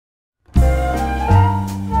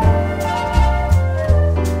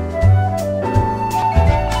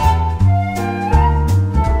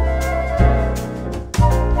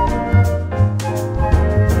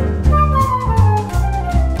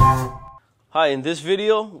Hi, in this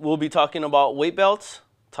video, we'll be talking about weight belts,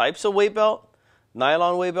 types of weight belt,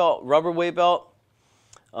 nylon weight belt, rubber weight belt,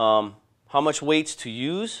 how much weights to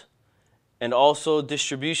use, and also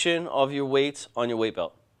distribution of your weights on your weight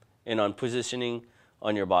belt and on positioning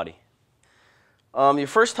on your body. Your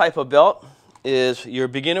first type of belt is your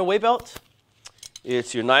beginner weight belt.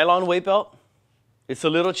 It's your nylon weight belt. It's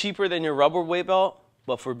a little cheaper than your rubber weight belt,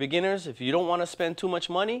 but for beginners, if you don't want to spend too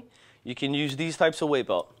much money, you can use these types of weight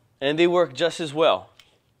belt, and they work just as well.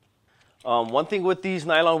 One thing with these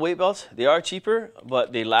nylon weight belts, they are cheaper,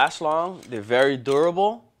 but they last long. They're very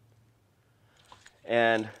durable.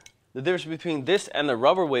 And the difference between this and the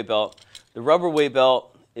rubber weight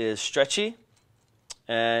belt is stretchy,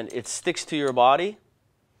 and it sticks to your body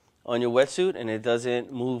on your wetsuit, and it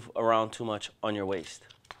doesn't move around too much on your waist.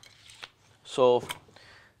 So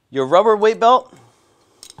your rubber weight belt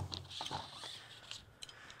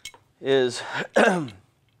is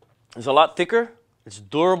is a lot thicker. It's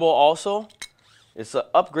durable also. It's an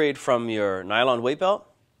upgrade from your nylon weight belt.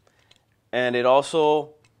 And it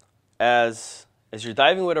also, as you're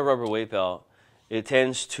diving with a rubber weight belt, it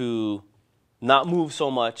tends to not move so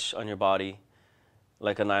much on your body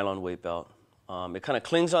like a nylon weight belt. It kind of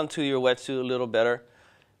clings onto your wetsuit a little better.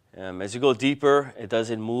 As you go deeper, it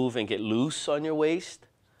doesn't move and get loose on your waist.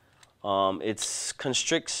 It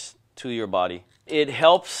constricts to your body. It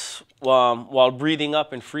helps while breathing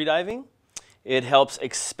up and freediving. It helps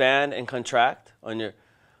expand and contract on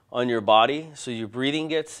your body, so your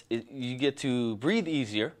breathing you get to breathe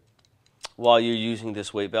easier while you're using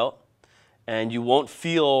this weight belt, and you won't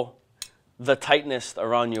feel the tightness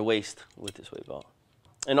around your waist with this weight belt.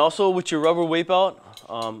 And also with your rubber weight belt,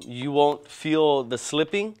 you won't feel the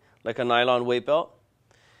slipping like a nylon weight belt.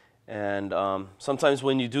 And sometimes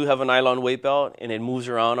when you do have a nylon weight belt and it moves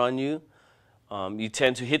around on you, you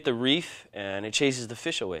tend to hit the reef and it chases the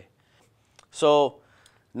fish away. So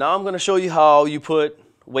now I'm going to show you how you put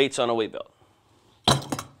weights on a weight belt.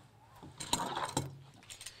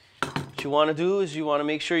 What you want to do is you want to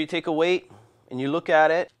make sure you take a weight and you look at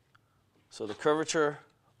it. So the curvature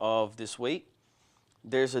of this weight,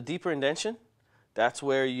 there's a deeper indentation. That's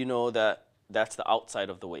where you know that that's the outside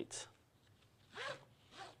of the weight.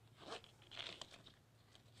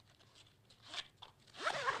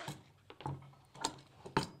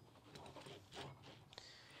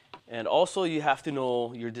 And also you have to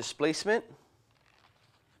know your displacement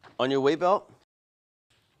on your weight belt.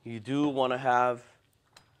 You do want to have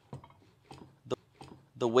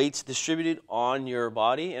the weights distributed on your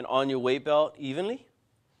body and on your weight belt evenly,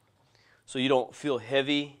 so you don't feel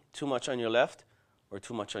heavy too much on your left or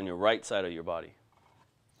too much on your right side of your body.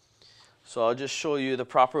 So I'll just show you the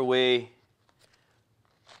proper way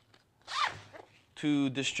to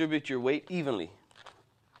distribute your weight evenly.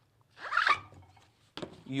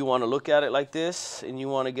 You want to look at it like this, and you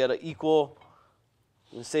want to get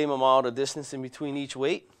the same amount of distance in between each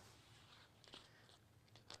weight.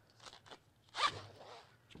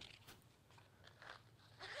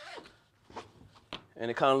 And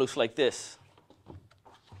it kind of looks like this.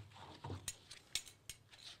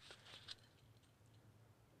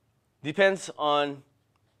 Depends on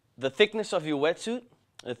the thickness of your wetsuit.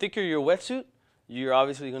 The thicker your wetsuit, you're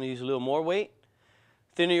obviously going to use a little more weight.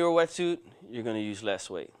 Thinner your wetsuit, you're going to use less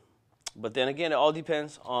weight. But then again, it all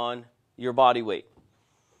depends on your body weight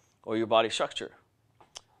or your body structure.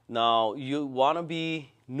 Now, you want to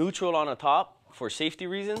be neutral on the top for safety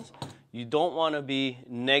reasons. You don't want to be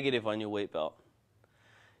negative on your weight belt.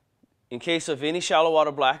 In case of any shallow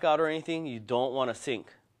water blackout or anything, you don't want to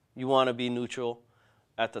sink. You want to be neutral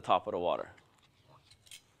at the top of the water.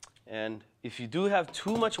 And if you do have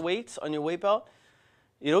too much weights on your weight belt,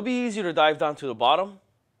 it'll be easier to dive down to the bottom,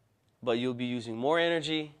 but you'll be using more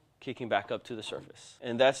energy kicking back up to the surface.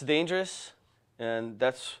 And that's dangerous, and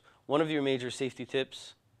that's one of your major safety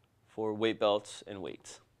tips for weight belts and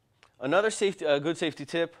weights. Another good safety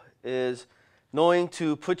tip is knowing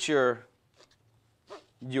to put your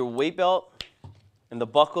weight belt and the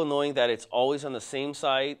buckle, knowing that it's always on the same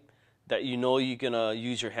side that you know you're going to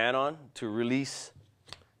use your hand on to release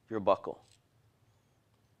your buckle.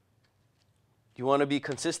 You want to be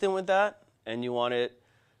consistent with that, and you want it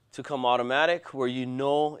to come automatic, where you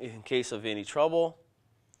know in case of any trouble,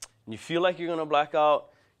 and you feel like you're going to black out,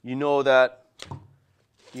 you know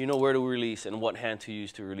where to release and what hand to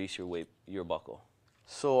use to release your buckle.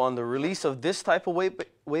 So on the release of this type of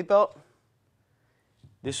weight belt,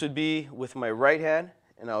 this would be with my right hand,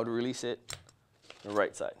 and I would release it the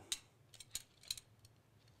right side.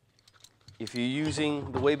 If you're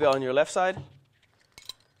using the weight belt on your left side,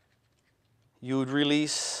 you would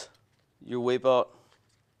release your weight belt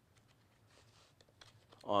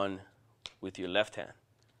on with your left hand.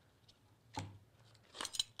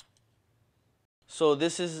 So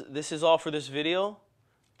this is all for this video.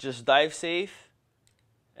 Just dive safe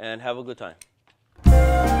and have a good time.